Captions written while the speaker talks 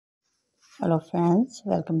Hello friends,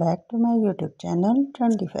 welcome back to my YouTube channel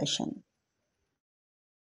Trendy Fashion.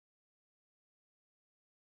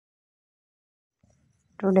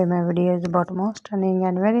 Today my video is about most stunning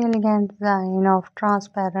and very elegant design of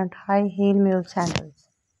transparent high heel mule sandals.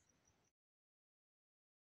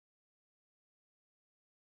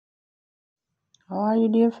 How are you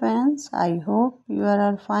dear friends? I hope you are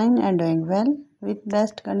all fine and doing well with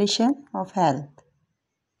best condition of health.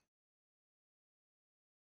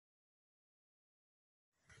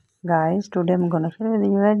 Guys, today I'm gonna share with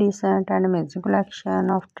you a decent and amazing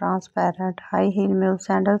collection of transparent high heel mule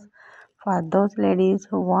sandals for those ladies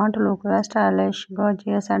who want to look very stylish,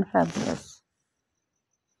 gorgeous and fabulous.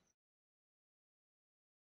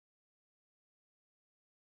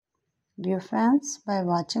 Dear friends, by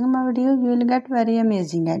watching my video, you will get very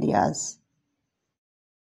amazing ideas.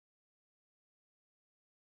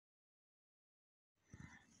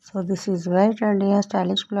 So this is very trendy and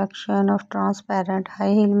stylish collection of transparent high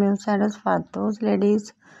heel mule sandals for those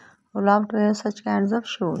ladies who love to wear such kinds of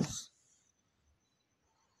shoes.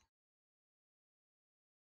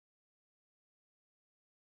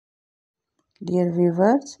 Dear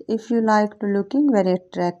viewers, if you like to looking very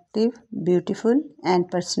attractive, beautiful and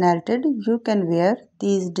personality, you can wear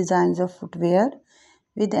these designs of footwear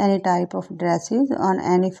with any type of dresses on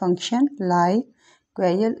any function like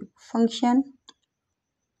casual function,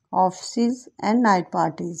 offices and night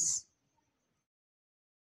parties.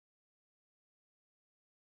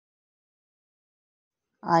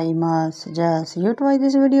 I must suggest you to watch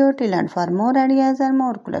this video till end for more ideas and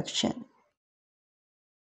more collection.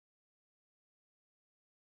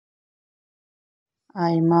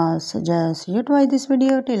 I must suggest you to watch this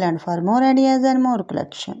video till end for more ideas and more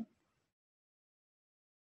collection.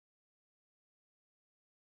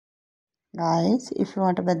 Guys, if you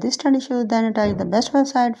want to buy this trendy shoes, then it is the best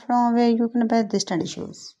website from where you can buy this trendy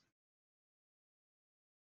shoes.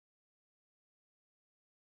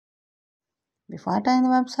 Before tying the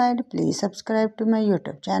website, please subscribe to my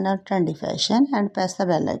YouTube channel Trendy Fashion and press the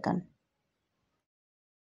bell icon.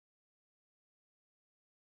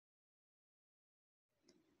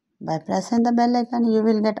 By pressing the bell icon, you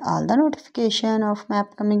will get all the notification of my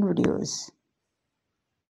upcoming videos.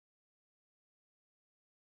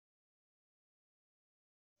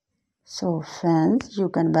 So friends, you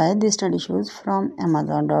can buy these study shoes from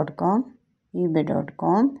Amazon.com,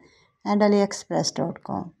 eBay.com and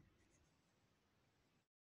AliExpress.com.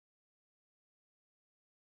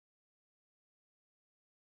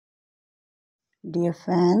 Dear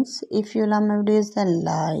friends, if you love my videos then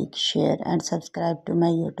like, share and subscribe to my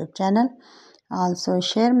YouTube channel. Also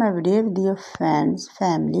share my video with your friends,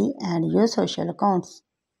 family and your social accounts.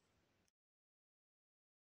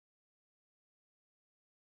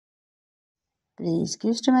 Please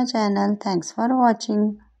give to my channel. Thanks for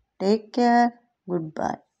watching. Take care.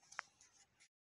 Goodbye.